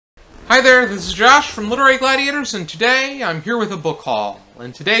Hi there, this is Josh from Literary Gladiators, and today I'm here with a book haul.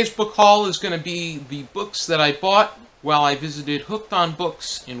 And today's book haul is going to be the books that I bought while I visited Hooked on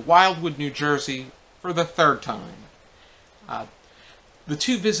Books in Wildwood, New Jersey for the third time. The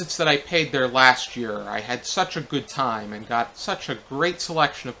two visits that I paid there last year, I had such a good time and got such a great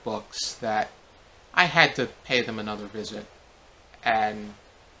selection of books that I had to pay them another visit. And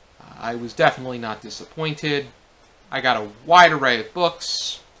I was definitely not disappointed. I got a wide array of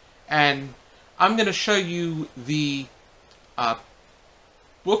books. And I'm going to show you the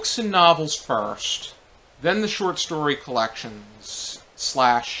books and novels first, then the short story collections /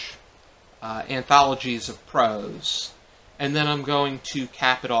 anthologies of prose, and then I'm going to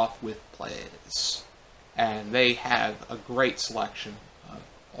cap it off with plays. And they have a great selection of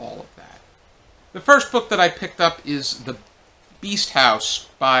all of that. The first book that I picked up is The Beast House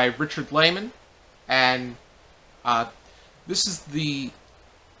by Richard Laymon, and this is the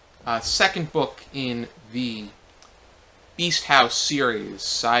second book in the Beast House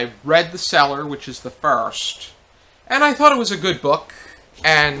series. I read The Cellar, which is the first, and I thought it was a good book,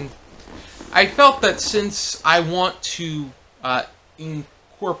 and I felt that since I want to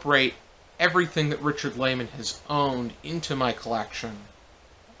incorporate everything that Richard Laymon has owned into my collection,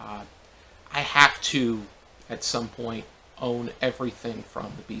 I have to, at some point, own everything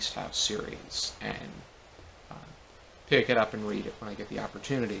from the Beast House series, and pick it up and read it when I get the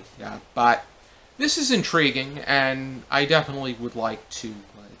opportunity. But this is intriguing, and I definitely would like to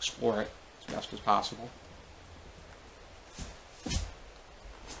explore it as best as possible.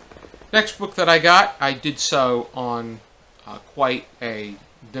 Next book that I got, I did so on quite a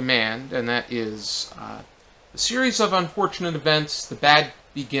demand, and that is A Series of Unfortunate Events, The Bad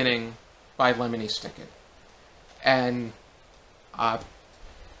Beginning by Lemony Snicket. And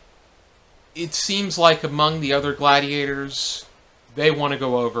it seems like among the other gladiators, they want to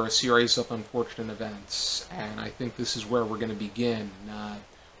go over a series of unfortunate events, and I think this is where we're going to begin.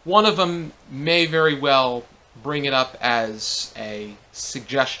 One of them may very well bring it up as a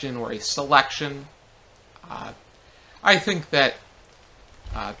suggestion or a selection. I think that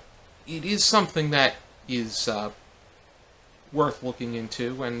it is something that is worth looking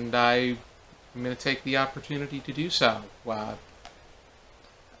into, and I'm going to take the opportunity to do so.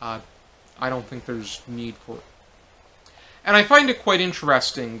 I don't think there's need for it. And I find it quite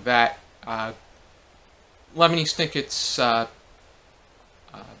interesting that Lemony Snicket's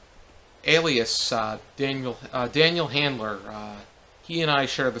alias, Daniel Handler, he and I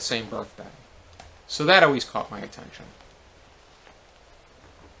share the same birthday. So that always caught my attention.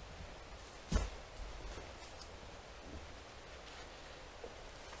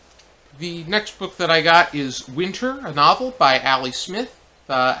 The next book that I got is Winter, a novel by Ali Smith.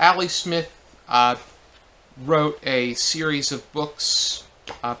 Ali Smith wrote a series of books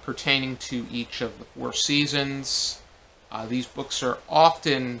pertaining to each of the 4 seasons. These books are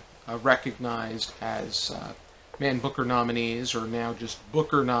often recognized as Man Booker nominees, or now just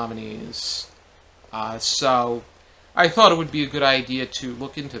Booker nominees. So I thought it would be a good idea to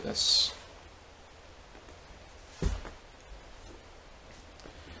look into this.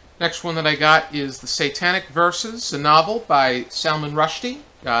 Next one that I got is The Satanic Verses, a novel by Salman Rushdie.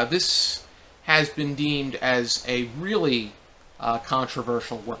 This has been deemed as a really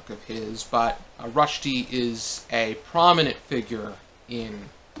controversial work of his, but Rushdie is a prominent figure in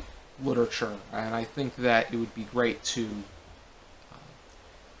literature, and I think that it would be great to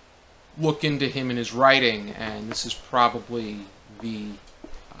look into him and his writing, and this is probably the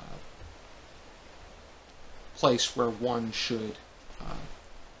place where one should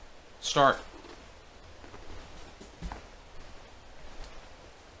start.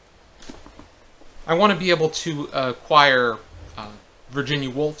 I want to be able to acquire Virginia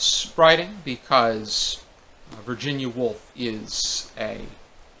Woolf's writing, because Virginia Woolf is a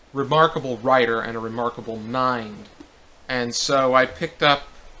remarkable writer and a remarkable mind. And so I picked up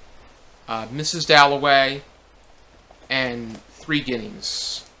Mrs. Dalloway and 3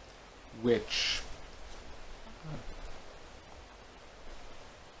 Guineas, which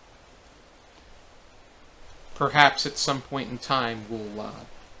perhaps at some point in time we'll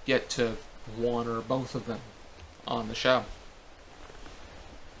get to one or both of them on the show.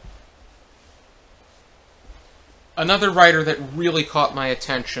 Another writer that really caught my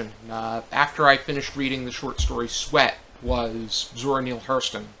attention after I finished reading the short story Sweat was Zora Neale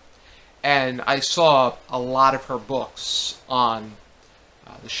Hurston. And I saw a lot of her books on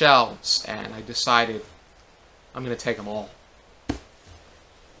the shelves, and I decided I'm going to take them all.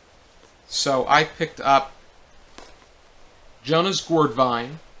 So I picked up Jonah's Gourd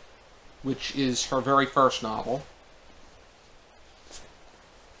Vine, which is her very first novel.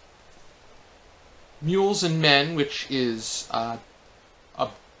 Mules and Men, which is a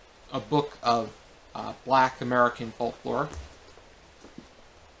book of Black American folklore.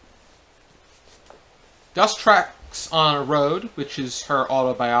 Dust Tracks on a Road, which is her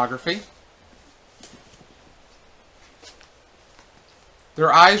autobiography.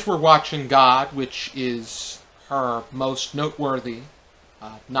 Their Eyes Were Watching God, which is her most noteworthy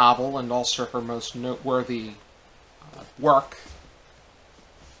novel and also her most noteworthy work.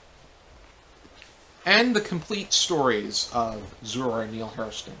 And the complete stories of Zora and Neale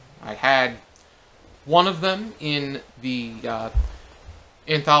Hurston. I had one of them in the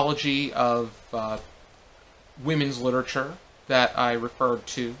anthology of women's literature that I referred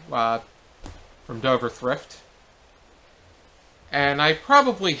to from Dover Thrift. And I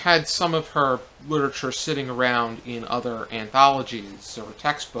probably had some of her literature sitting around in other anthologies or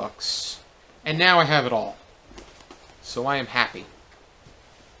textbooks, and now I have it all. So I am happy.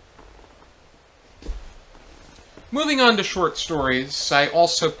 Moving on to short stories, I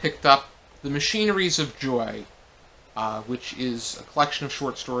also picked up The Machineries of Joy, which is a collection of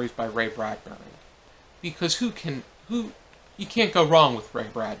short stories by Ray Bradbury. Because you can't go wrong with Ray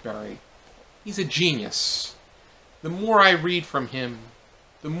Bradbury. He's a genius. The more I read from him,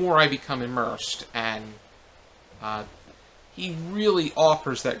 the more I become immersed, and he really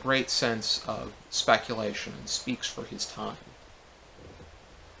offers that great sense of speculation and speaks for his time.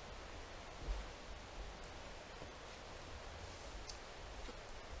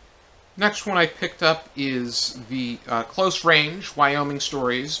 Next one I picked up is the Close Range Wyoming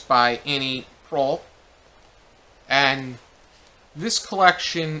Stories by Annie Proulx. And this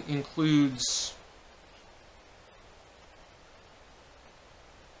collection includes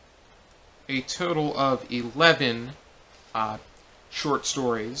a total of 11 short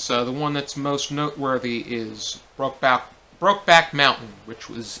stories. The one that's most noteworthy is Brokeback Mountain, which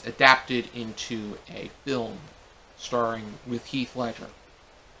was adapted into a film starring with Heath Ledger.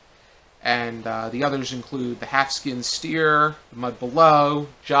 And the others include The Half-Skinned Steer, The Mud Below,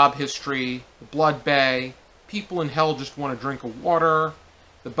 Job History, The Blood Bay, People in Hell Just Want a Drink of Water,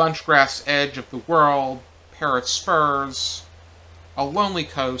 The Bunchgrass Edge of the World, Parrot Spurs, A Lonely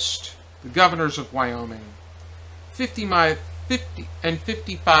Coast, The Governors of Wyoming, 55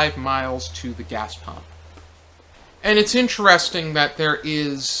 Miles to the Gas Pump. And it's interesting that there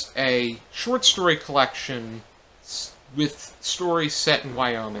is a short story collection with stories set in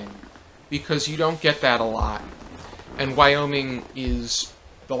Wyoming, because you don't get that a lot. And Wyoming is,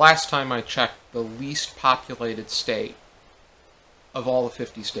 the last time I checked, the least populated state of all the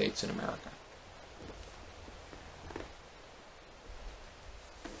 50 states in America.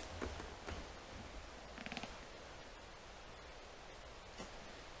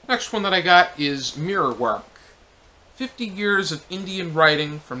 Next one that I got is Mirrorwork. 50 Years of Indian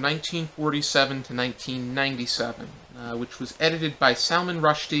Writing from 1947 to 1997, which was edited by Salman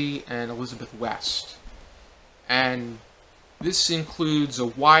Rushdie and Elizabeth West. And this includes a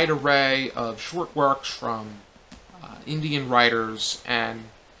wide array of short works from Indian writers, and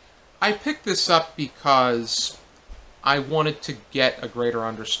I picked this up because I wanted to get a greater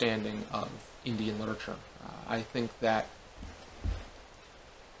understanding of Indian literature. I think that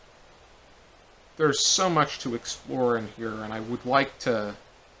there's so much to explore in here, and I would like to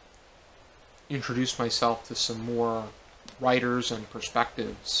introduce myself to some more writers and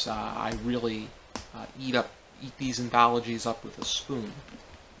perspectives. I really eat these anthologies up with a spoon.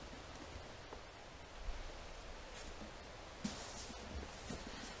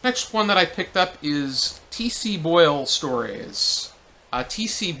 Next one that I picked up is T.C. Boyle stories.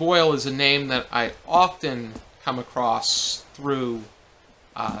 T.C. Boyle is a name that I often come across through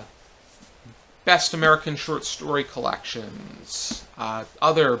Best American Short Story Collections,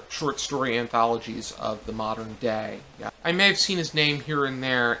 other short story anthologies of the modern day. I may have seen his name here and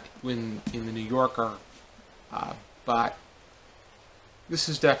there in the New Yorker, but this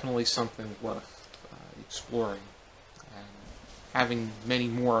is definitely something worth exploring and having many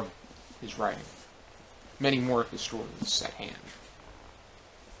more of his writing, many more of his stories at hand.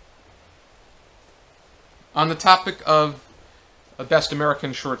 On the topic of Best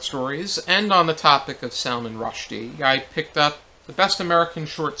American Short Stories, and on the topic of Salman Rushdie, I picked up the Best American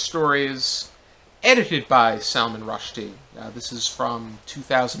Short Stories edited by Salman Rushdie. This is from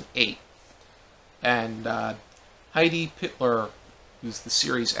 2008. And Heidi Pitlor, who's the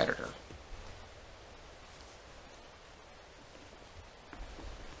series editor.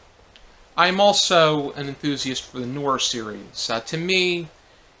 I'm also an enthusiast for the Noir series. To me,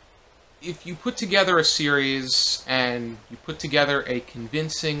 if you put together a series and you put together a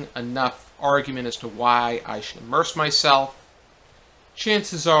convincing enough argument as to why I should immerse myself,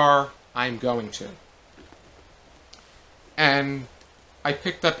 chances are I'm going to. and I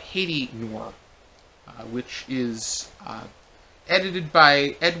picked up Heidi Noir, which is edited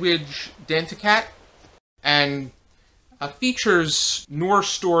by Edwidge Danticat, and features Noir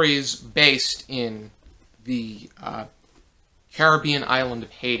stories based in the Caribbean island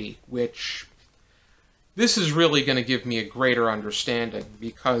of Haiti, which this is really going to give me a greater understanding,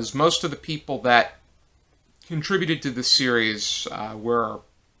 because most of the people that contributed to the series were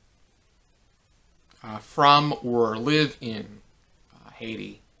from or live in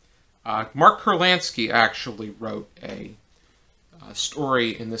Haiti. Mark Kurlansky actually wrote a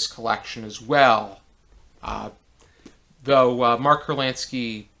story in this collection as well, though Mark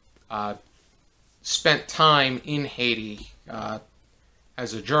Kurlansky spent time in Haiti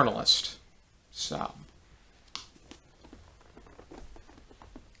as a journalist. So,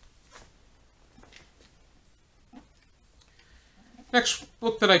 next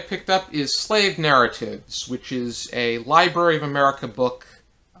book that I picked up is Slave Narratives, which is a Library of America book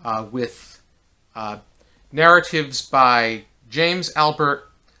with narratives by James Albert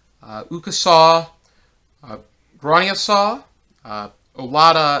Ukasaw, Graniasaw,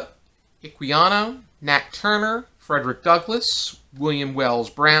 Olada Iquiano, Nat Turner, Frederick Douglass, William Wells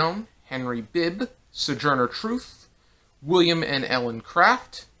Brown, Henry Bibb, Sojourner Truth, William and Ellen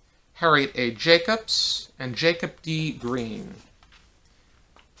Craft, Harriet A. Jacobs, and Jacob D. Green.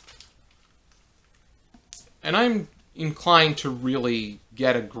 And I'm inclined to really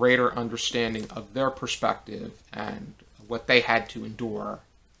get a greater understanding of their perspective and what they had to endure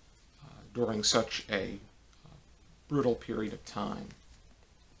during such a brutal period of time.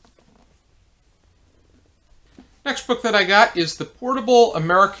 Next book that I got is The Portable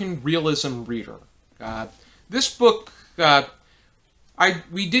American Realism Reader. This book,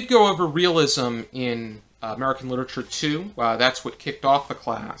 we did go over realism in American Literature 2. That's what kicked off the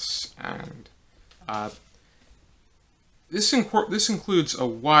class, and this includes a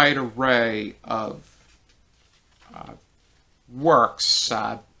wide array of works.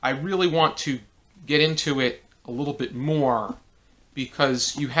 I really want to get into it a little bit more,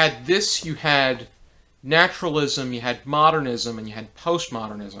 because you had this, you had naturalism, you had modernism, and you had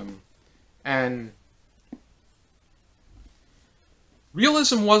postmodernism. And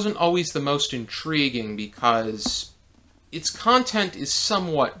realism wasn't always the most intriguing because its content is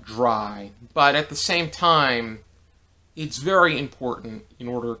somewhat dry, but at the same time, it's very important in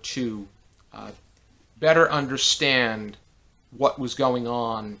order to better understand what was going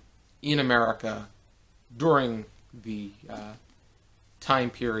on in America during the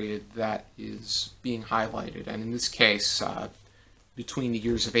time period that is being highlighted, and in this case, between the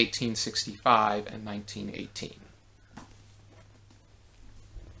years of 1865 and 1918.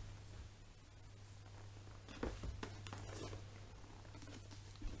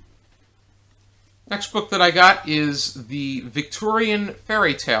 Next book that I got is the Victorian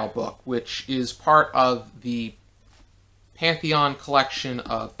Fairy Tale book, which is part of the Pantheon collection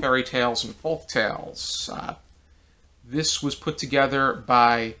of fairy tales and folk tales. This was put together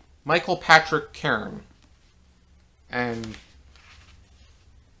by Michael Patrick Cairn and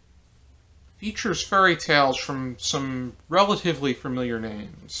features fairy tales from some relatively familiar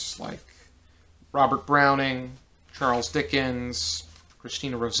names like Robert Browning, Charles Dickens,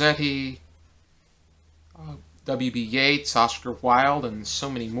 Christina Rossetti, W.B. Yeats, Oscar Wilde, and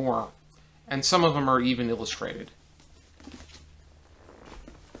so many more. And some of them are even illustrated.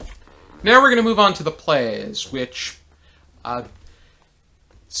 Now we're going to move on to the plays, which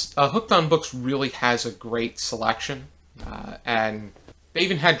Hooked on Books really has a great selection, and they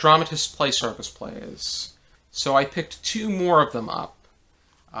even had Dramatist Play Service plays. So I picked two more of them up,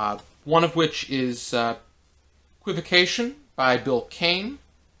 one of which is Equivocation by Bill Kane,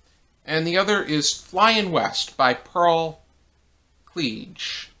 and the other is Flyin' West by Proulx.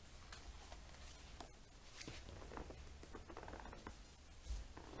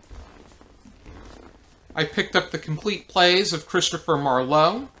 I picked up the complete plays of Christopher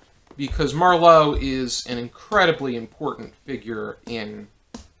Marlowe, because Marlowe is an incredibly important figure in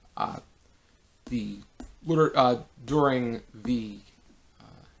during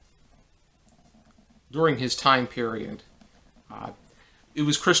his time period. It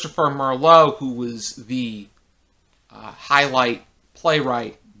was Christopher Marlowe who was the highlight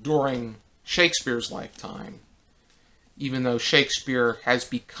playwright during Shakespeare's lifetime, even though Shakespeare has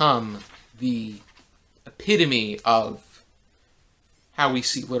become the epitome of how we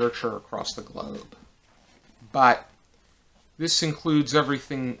see literature across the globe. But this includes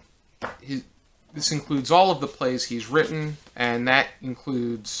everything. This includes all of the plays he's written, and that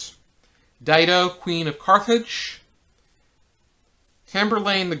includes Dido, Queen of Carthage,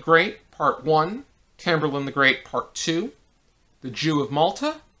 Tamburlaine the Great, Part 1, Tamburlaine the Great, Part 2, The Jew of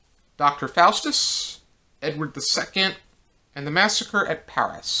Malta, Dr. Faustus, Edward II, and the Massacre at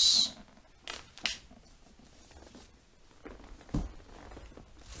Paris.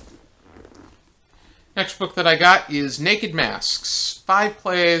 Next book that I got is Naked Masks, 5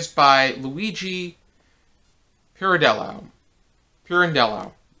 plays by Luigi Pirandello.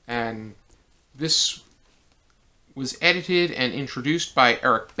 And this was edited and introduced by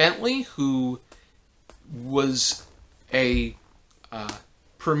Eric Bentley, who was a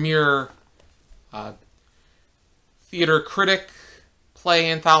premier theater critic, play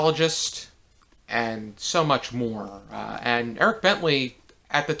anthologist, and so much more. And Eric Bentley,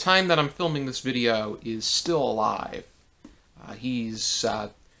 at the time that I'm filming this video, is still alive. He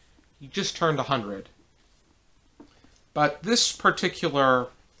just turned 100. But this particular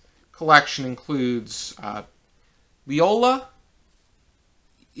collection includes Leola,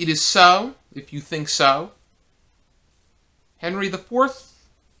 It Is So, If You Think So, Henry IV,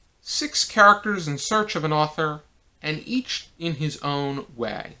 6 characters in search of an author, and each in his own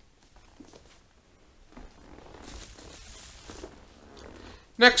way.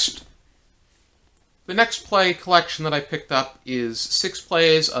 Next, the next play collection that I picked up is 6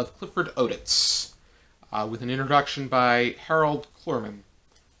 plays of Clifford Odets, with an introduction by Harold Clurman.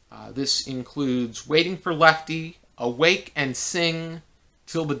 This includes Waiting for Lefty, Awake and Sing,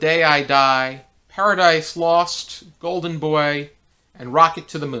 Till the Day I Die, Paradise Lost, Golden Boy, and Rocket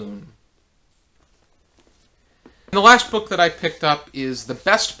to the Moon. And the last book that I picked up is The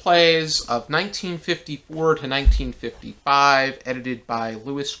Best Plays of 1954 to 1955, edited by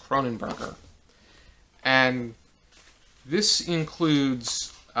Louis Cronenberger. And this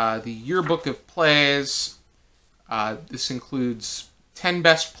includes the Yearbook of Plays. This includes 10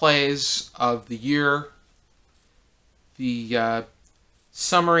 best plays of the year, the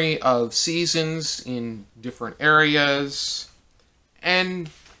summary of seasons in different areas, and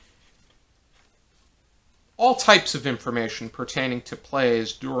all types of information pertaining to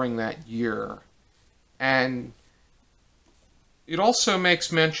plays during that year. And it also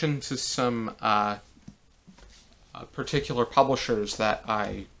makes mention to some particular publishers that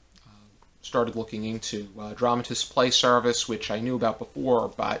I started looking into. Dramatist Play Service, which I knew about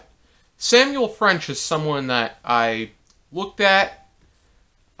before, but Samuel French is someone that I looked at.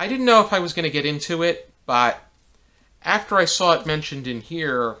 I didn't know if I was going to get into it, but after I saw it mentioned in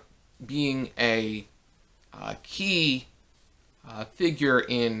here being a key figure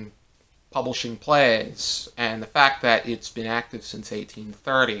in publishing plays, and the fact that it's been active since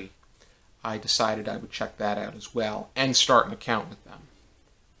 1830, I decided I would check that out as well, and start an account with them.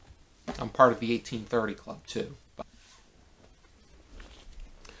 I'm part of the 1830 Club, too. But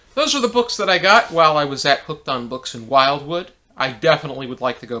those are the books that I got while I was at Hooked on Books in Wildwood. I definitely would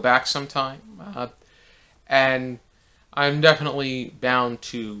like to go back sometime, and I'm definitely bound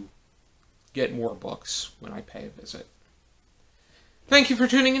to get more books when I pay a visit. Thank you for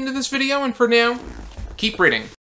tuning into this video, and for now, keep reading.